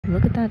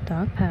look at that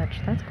dark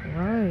patch. That's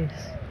gross.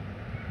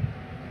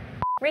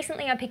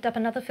 Recently, I picked up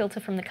another filter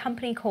from the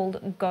company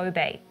called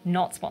GOBE,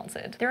 not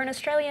sponsored. They're an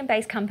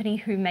Australian-based company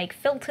who make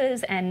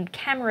filters and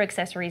camera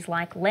accessories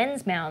like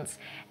lens mounts,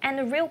 and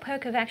the real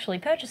perk of actually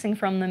purchasing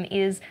from them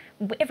is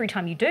every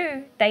time you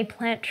do, they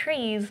plant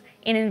trees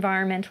in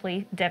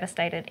environmentally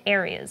devastated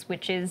areas,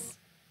 which is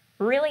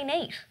really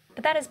neat.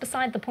 But that is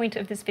beside the point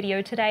of this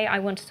video. Today I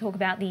want to talk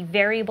about the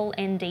variable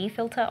ND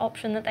filter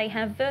option that they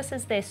have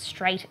versus their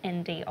straight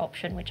ND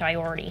option, which I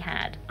already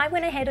had. I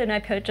went ahead and I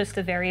purchased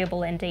a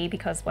variable ND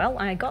because, well,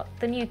 I got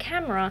the new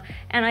camera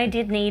and I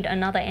did need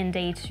another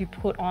ND to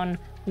put on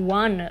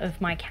one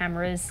of my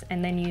cameras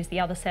and then use the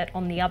other set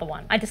on the other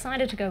one. I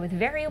decided to go with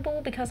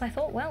variable because I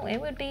thought, well, it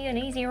would be an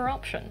easier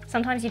option.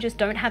 Sometimes you just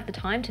don't have the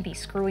time to be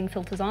screwing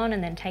filters on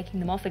and then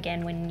taking them off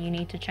again when you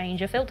need to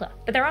change a filter.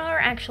 But there are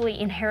actually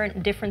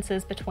inherent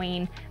differences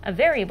between a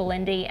variable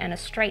ND and a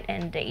straight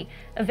ND.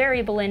 A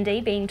variable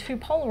ND being two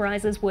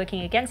polarizers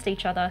working against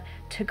each other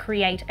to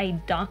create a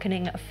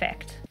darkening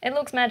effect. It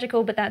looks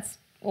magical, but that's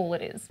all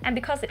it is. And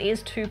because it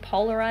is two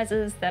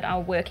polarizers that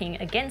are working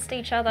against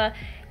each other,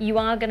 you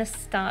are going to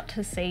start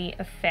to see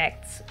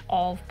effects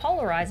of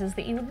polarizers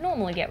that you would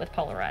normally get with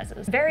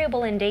polarizers.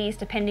 Variable NDs,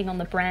 depending on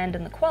the brand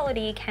and the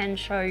quality, can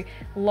show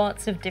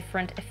lots of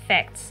different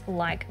effects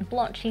like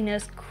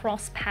blotchiness,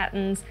 cross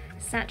patterns,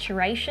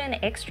 saturation,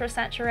 extra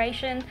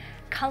saturation,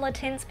 color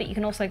tints, but you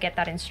can also get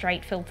that in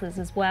straight filters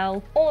as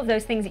well. All of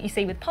those things that you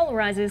see with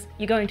polarizers,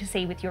 you're going to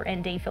see with your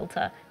ND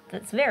filter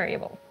that's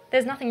variable.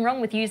 There's nothing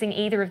wrong with using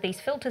either of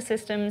these filter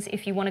systems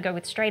if you want to go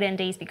with straight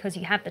NDs because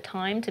you have the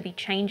time to be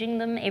changing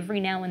them every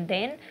now and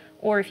then,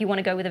 or if you want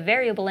to go with a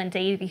variable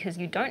ND because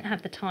you don't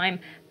have the time,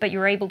 but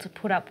you're able to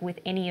put up with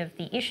any of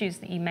the issues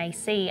that you may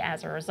see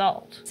as a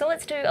result. So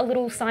let's do a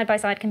little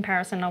side-by-side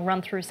comparison. I'll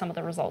run through some of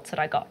the results that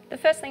I got. The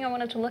first thing I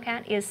wanted to look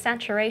at is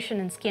saturation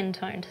and skin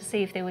tone to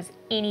see if there was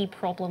any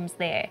problems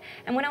there.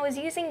 And when I was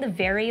using the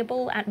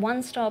variable at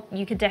one stop,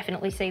 you could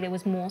definitely see there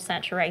was more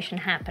saturation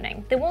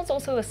happening. There was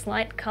also a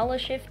slight color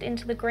shift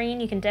into the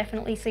green. You can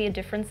definitely see a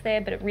difference there,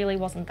 but it really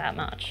wasn't that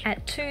much.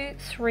 At 2,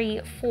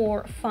 3,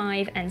 4,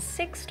 5, and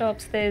 6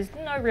 stops, there's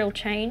no real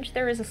change.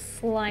 There is a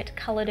slight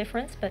color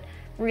difference, but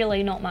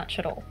really not much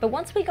at all. But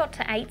once we got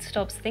to 8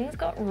 stops, things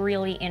got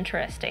really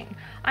interesting.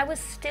 I was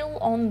still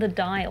on the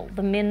dial,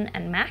 the min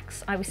and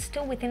max. I was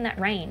still within that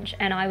range,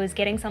 and I was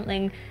getting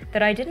something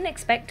that I didn't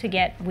expect to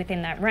get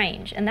within that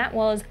range, and that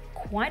was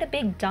quite a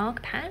big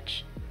dark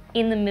patch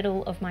in the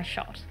middle of my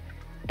shot.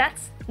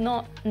 That's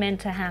not meant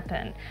to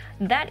happen.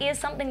 That is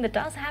something that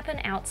does happen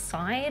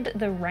outside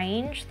the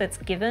range that's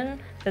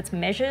given, that's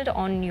measured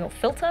on your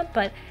filter,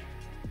 but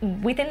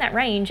within that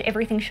range,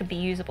 everything should be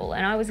usable,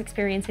 and I was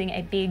experiencing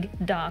a big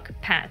dark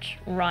patch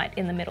right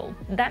in the middle.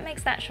 That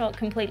makes that shot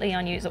completely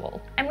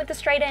unusable. And with the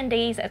straight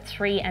NDs at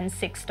 3 and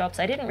 6 stops,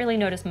 I didn't really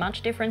notice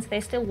much difference. There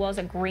still was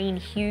a green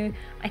hue.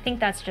 I think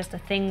that's just a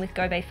thing with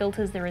GOBE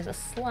filters. There is a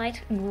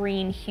slight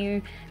green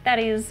hue. That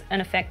is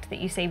an effect that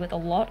you see with a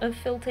lot of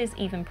filters,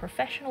 even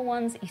professional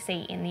ones that you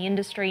see in the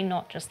industry,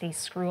 not just these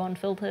screw-on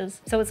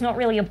filters. So it's not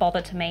really a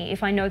bother to me.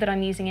 If I know that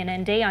I'm using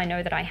an ND, I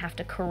know that I have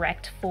to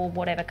correct for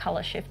whatever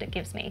color shift it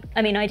gives me.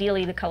 I mean,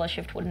 ideally the color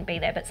shift wouldn't be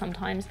there, but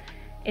sometimes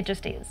it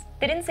just is.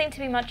 There didn't seem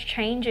to be much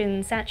change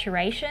in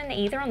saturation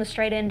either on the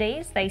straight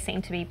NDs. They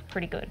seem to be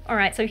pretty good. All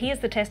right, so here's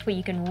the test where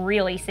you can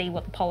really see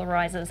what the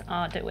polarizers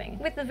are doing.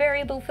 With the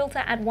variable filter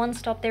at one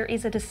stop, there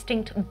is a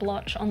distinct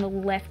blotch on the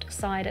left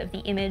side of the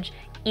image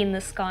in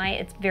the sky.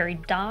 It's very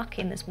dark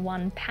in this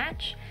one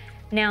patch.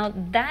 Now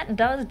that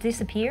does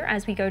disappear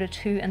as we go to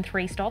 2 and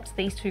 3 stops.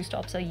 These 2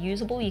 stops are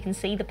usable. You can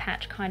see the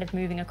patch kind of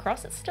moving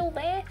across. It's still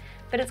there,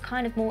 but it's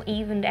kind of more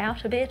evened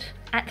out a bit.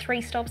 At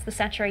 3 stops, the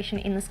saturation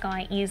in the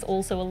sky is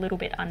also a little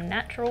bit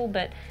unnatural,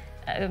 but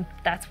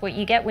that's what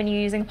you get when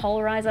you're using a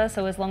polarizer,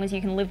 so as long as you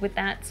can live with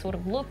that sort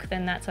of look,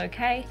 then that's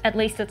okay. At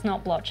least it's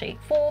not blotchy.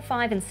 4,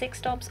 5, and 6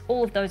 stops,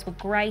 all of those were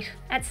great.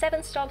 At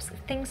 7 stops,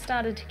 things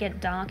started to get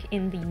dark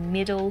in the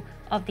middle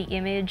of the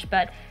image,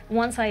 but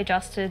once I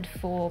adjusted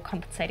for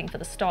compensating for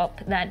the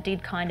stop, that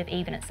did kind of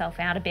even itself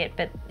out a bit,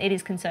 but it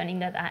is concerning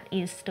that that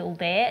is still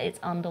there. It's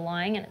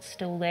underlying and it's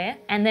still there.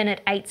 And then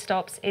at 8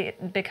 stops,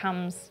 it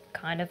becomes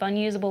kind of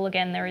unusable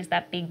again. There is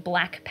that big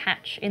black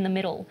patch in the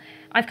middle.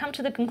 I've come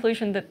to the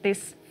conclusion that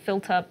this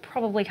filter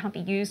probably can't be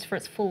used for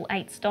its full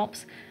 8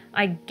 stops.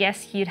 I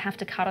guess you'd have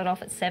to cut it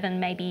off at 7,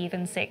 maybe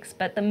even 6,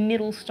 but the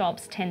middle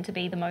stops tend to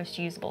be the most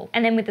usable.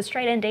 And then with the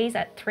straight NDs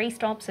at 3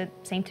 stops, it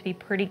seemed to be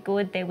pretty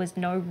good. There was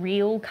no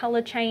real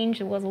color change.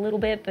 It was a little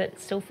bit, but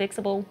still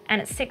fixable. And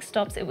at 6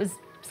 stops, it was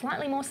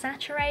slightly more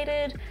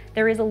saturated.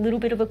 There is a little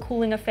bit of a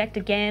cooling effect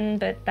again,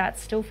 but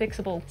that's still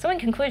fixable. So in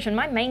conclusion,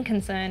 my main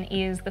concern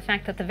is the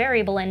fact that the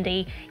variable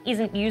ND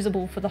isn't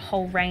usable for the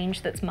whole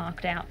range that's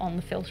marked out on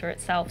the filter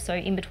itself. So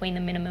in between the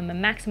minimum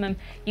and maximum,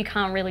 you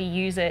can't really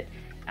use it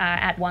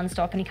at 1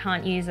 stop, and you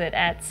can't use it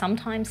at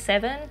sometimes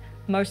 7,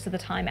 most of the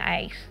time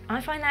 8.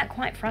 I find that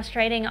quite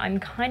frustrating. I'm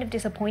kind of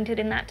disappointed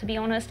in that, to be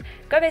honest.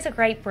 GOBE's a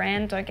great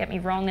brand, don't get me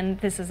wrong, and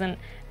this isn't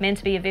meant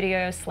to be a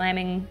video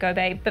slamming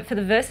GOBE, but for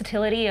the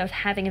versatility of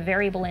having a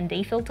variable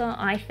ND filter,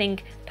 I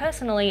think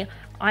personally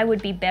I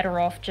would be better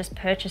off just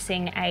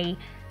purchasing a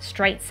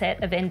straight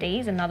set of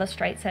NDs, another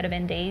straight set of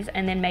NDs,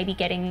 and then maybe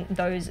getting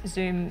those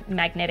zoom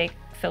magnetic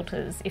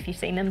filters. If you've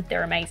seen them,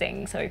 they're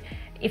amazing. So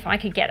if I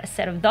could get a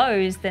set of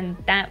those, then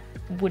that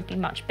would be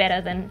much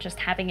better than just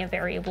having a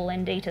variable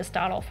ND to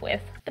start off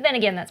with. But then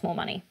again, that's more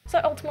money. So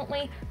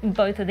ultimately,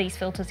 both of these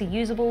filters are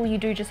usable. You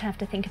do just have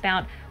to think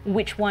about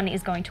which one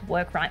is going to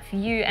work right for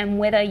you and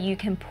whether you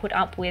can put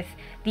up with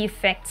the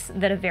effects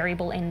that a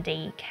variable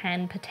ND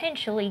can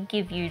potentially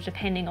give you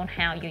depending on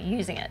how you're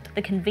using it.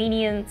 The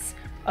convenience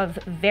of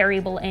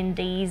variable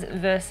NDs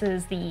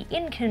versus the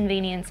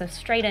inconvenience of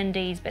straight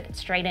NDs, but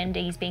straight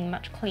NDs being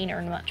much cleaner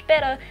and much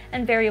better,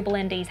 and variable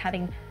NDs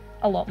having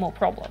a lot more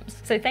problems.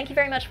 So thank you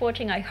very much for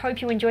watching. I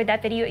hope you enjoyed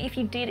that video. If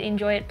you did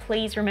enjoy it,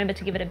 please remember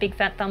to give it a big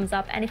fat thumbs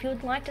up. And if you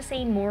would like to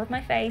see more of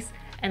my face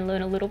and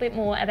learn a little bit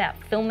more about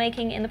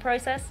filmmaking in the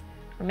process,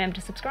 remember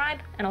to subscribe,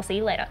 and I'll see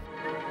you later.